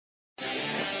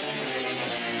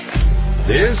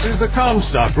This is the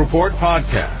Comstock Report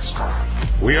podcast.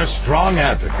 We are strong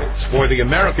advocates for the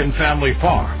American family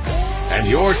farm and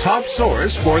your top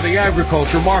source for the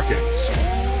agriculture markets.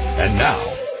 And now,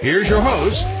 here's your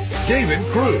host, David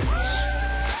Cruz.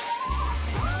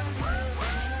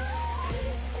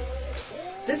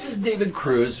 This is David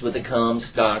Cruz with the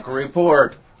Comstock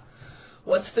Report.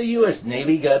 What's the U.S.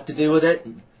 Navy got to do with it?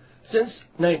 Since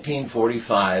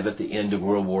 1945, at the end of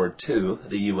World War II,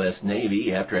 the U.S.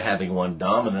 Navy, after having won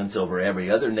dominance over every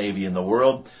other navy in the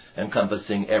world,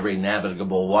 encompassing every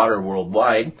navigable water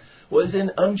worldwide, was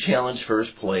in unchallenged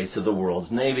first place of the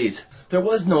world's navies. There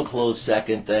was no close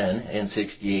second then, and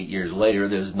 68 years later,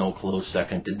 there's no close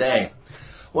second today.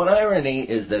 One irony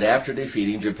is that after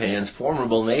defeating Japan's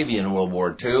formidable navy in World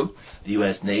War II, the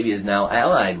U.S. Navy is now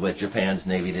allied with Japan's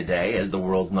Navy today as the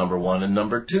world's number one and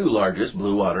number two largest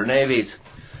blue water navies.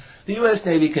 The U.S.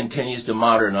 Navy continues to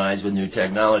modernize with new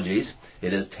technologies.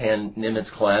 It has 10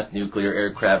 Nimitz-class nuclear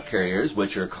aircraft carriers,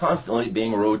 which are constantly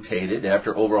being rotated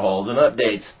after overhauls and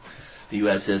updates. The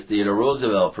USS Theodore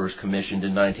Roosevelt, first commissioned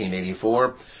in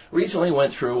 1984, recently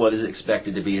went through what is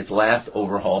expected to be its last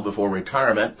overhaul before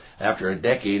retirement after a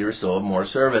decade or so of more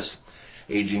service.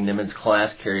 Aging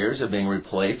Nimitz-class carriers are being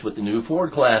replaced with the new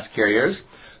Ford-class carriers,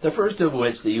 the first of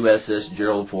which, the USS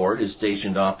Gerald Ford, is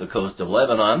stationed off the coast of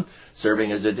Lebanon,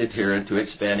 serving as a deterrent to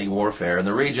expanding warfare in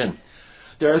the region.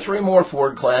 There are 3 more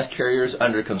Ford-class carriers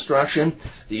under construction.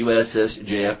 The USS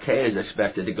JFK is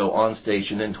expected to go on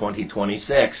station in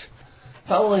 2026.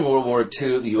 Following World War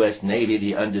II, the U.S. Navy,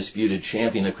 the undisputed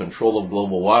champion of control of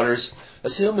global waters,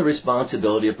 assumed the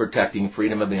responsibility of protecting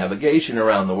freedom of navigation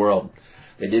around the world.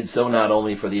 They did so not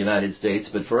only for the United States,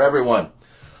 but for everyone.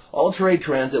 All trade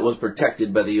transit was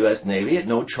protected by the U.S. Navy at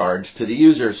no charge to the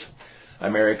users.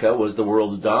 America was the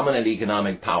world's dominant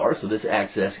economic power, so this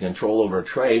access and control over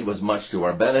trade was much to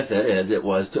our benefit, as it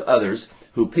was to others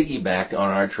who piggybacked on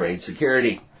our trade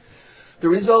security. The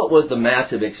result was the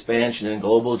massive expansion in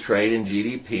global trade and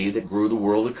GDP that grew the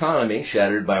world economy,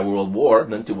 shattered by World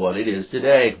War, into what it is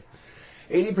today.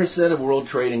 80% of world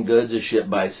trade in goods is shipped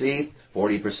by sea,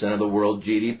 40% of the world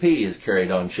GDP is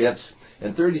carried on ships,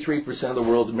 and 33% of the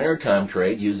world's maritime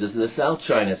trade uses the South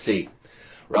China Sea.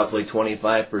 Roughly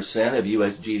 25% of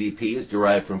U.S. GDP is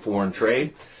derived from foreign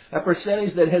trade, a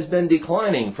percentage that has been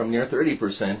declining from near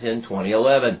 30% in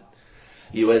 2011.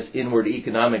 U.S. inward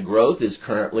economic growth is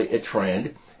currently a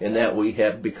trend in that we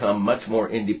have become much more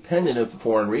independent of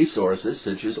foreign resources,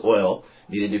 such as oil,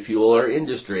 needed to fuel our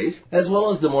industries, as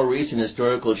well as the more recent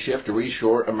historical shift to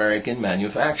reshore American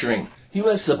manufacturing.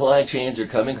 U.S. supply chains are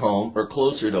coming home or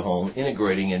closer to home,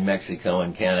 integrating in Mexico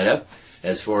and Canada.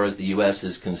 As far as the U.S.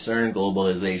 is concerned,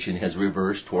 globalization has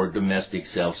reversed toward domestic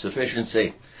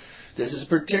self-sufficiency. This is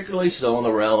particularly so in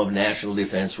the realm of national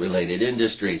defense-related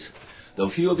industries. Though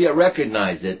few have yet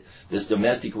recognized it, this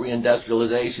domestic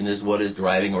reindustrialization is what is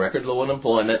driving record low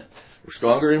unemployment,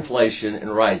 stronger inflation,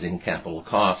 and rising capital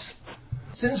costs.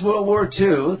 Since World War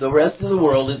II, the rest of the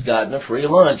world has gotten a free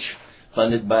lunch,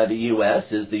 funded by the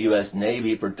U.S. as the U.S.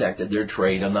 Navy protected their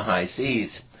trade on the high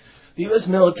seas. The U.S.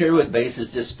 military, with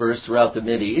bases dispersed throughout the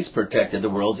Mideast, protected the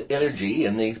world's energy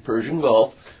in the Persian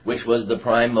Gulf, which was the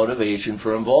prime motivation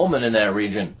for involvement in that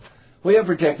region. We have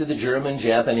protected the German,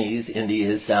 Japanese,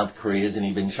 India's, South Korea's, and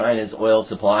even China's oil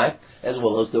supply, as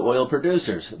well as the oil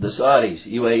producers, the Saudis,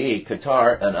 UAE,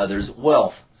 Qatar, and others'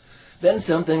 wealth. Then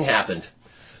something happened.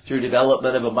 Through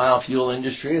development of a biofuel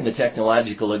industry and the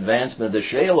technological advancement of the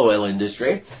shale oil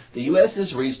industry, the U.S.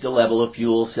 has reached a level of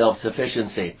fuel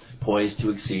self-sufficiency, poised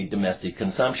to exceed domestic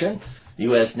consumption.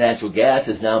 U.S. natural gas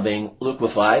is now being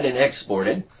liquefied and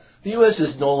exported. The U.S.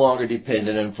 is no longer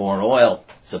dependent on foreign oil.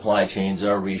 Supply chains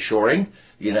are reshoring.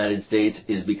 The United States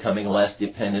is becoming less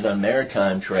dependent on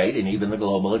maritime trade and even the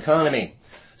global economy.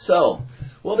 So,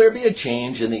 will there be a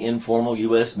change in the informal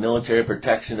U.S. military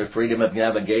protection of freedom of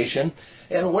navigation?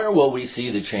 And where will we see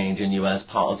the change in U.S.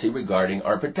 policy regarding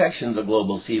our protection of the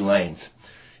global sea lanes?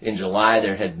 In July,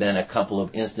 there had been a couple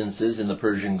of instances in the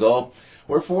Persian Gulf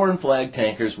where foreign flag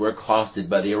tankers were accosted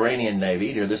by the Iranian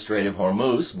Navy near the Strait of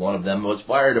Hormuz. One of them was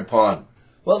fired upon.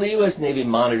 While the U.S. Navy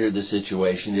monitored the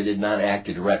situation, it did not act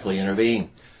to directly intervene.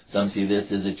 Some see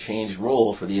this as a changed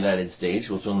role for the United States,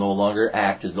 which will no longer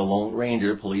act as the Lone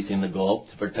Ranger policing the Gulf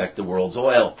to protect the world's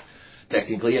oil.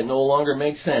 Technically, it no longer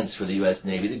makes sense for the U.S.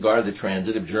 Navy to guard the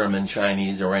transit of German,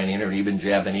 Chinese, Iranian, or even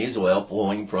Japanese oil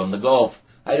flowing from the Gulf.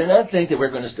 I do not think that we're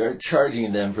going to start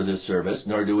charging them for this service,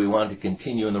 nor do we want to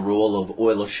continue in the role of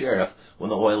oil sheriff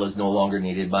when the oil is no longer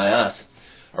needed by us.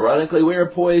 Ironically, we are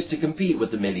poised to compete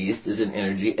with the Mideast as an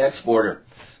energy exporter.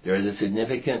 There is a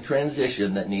significant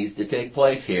transition that needs to take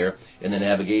place here in the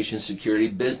navigation security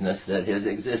business that has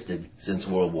existed since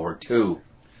World War II.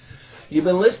 You've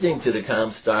been listening to the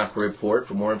Comstock Report.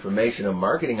 For more information on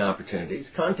marketing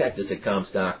opportunities, contact us at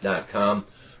Comstock.com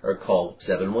or call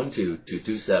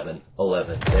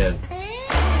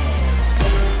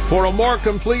 712-227-1110. For a more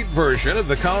complete version of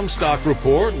the Comstock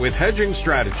Report with hedging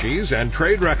strategies and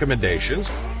trade recommendations,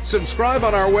 subscribe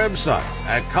on our website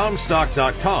at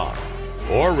Comstock.com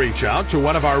or reach out to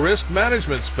one of our risk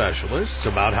management specialists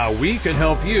about how we can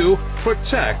help you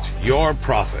protect your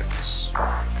profits.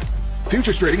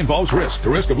 Futures trading involves risk. The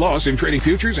risk of loss in trading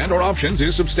futures and or options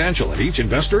is substantial, and each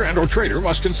investor and or trader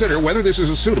must consider whether this is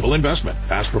a suitable investment.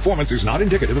 Past performance is not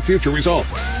indicative of future results.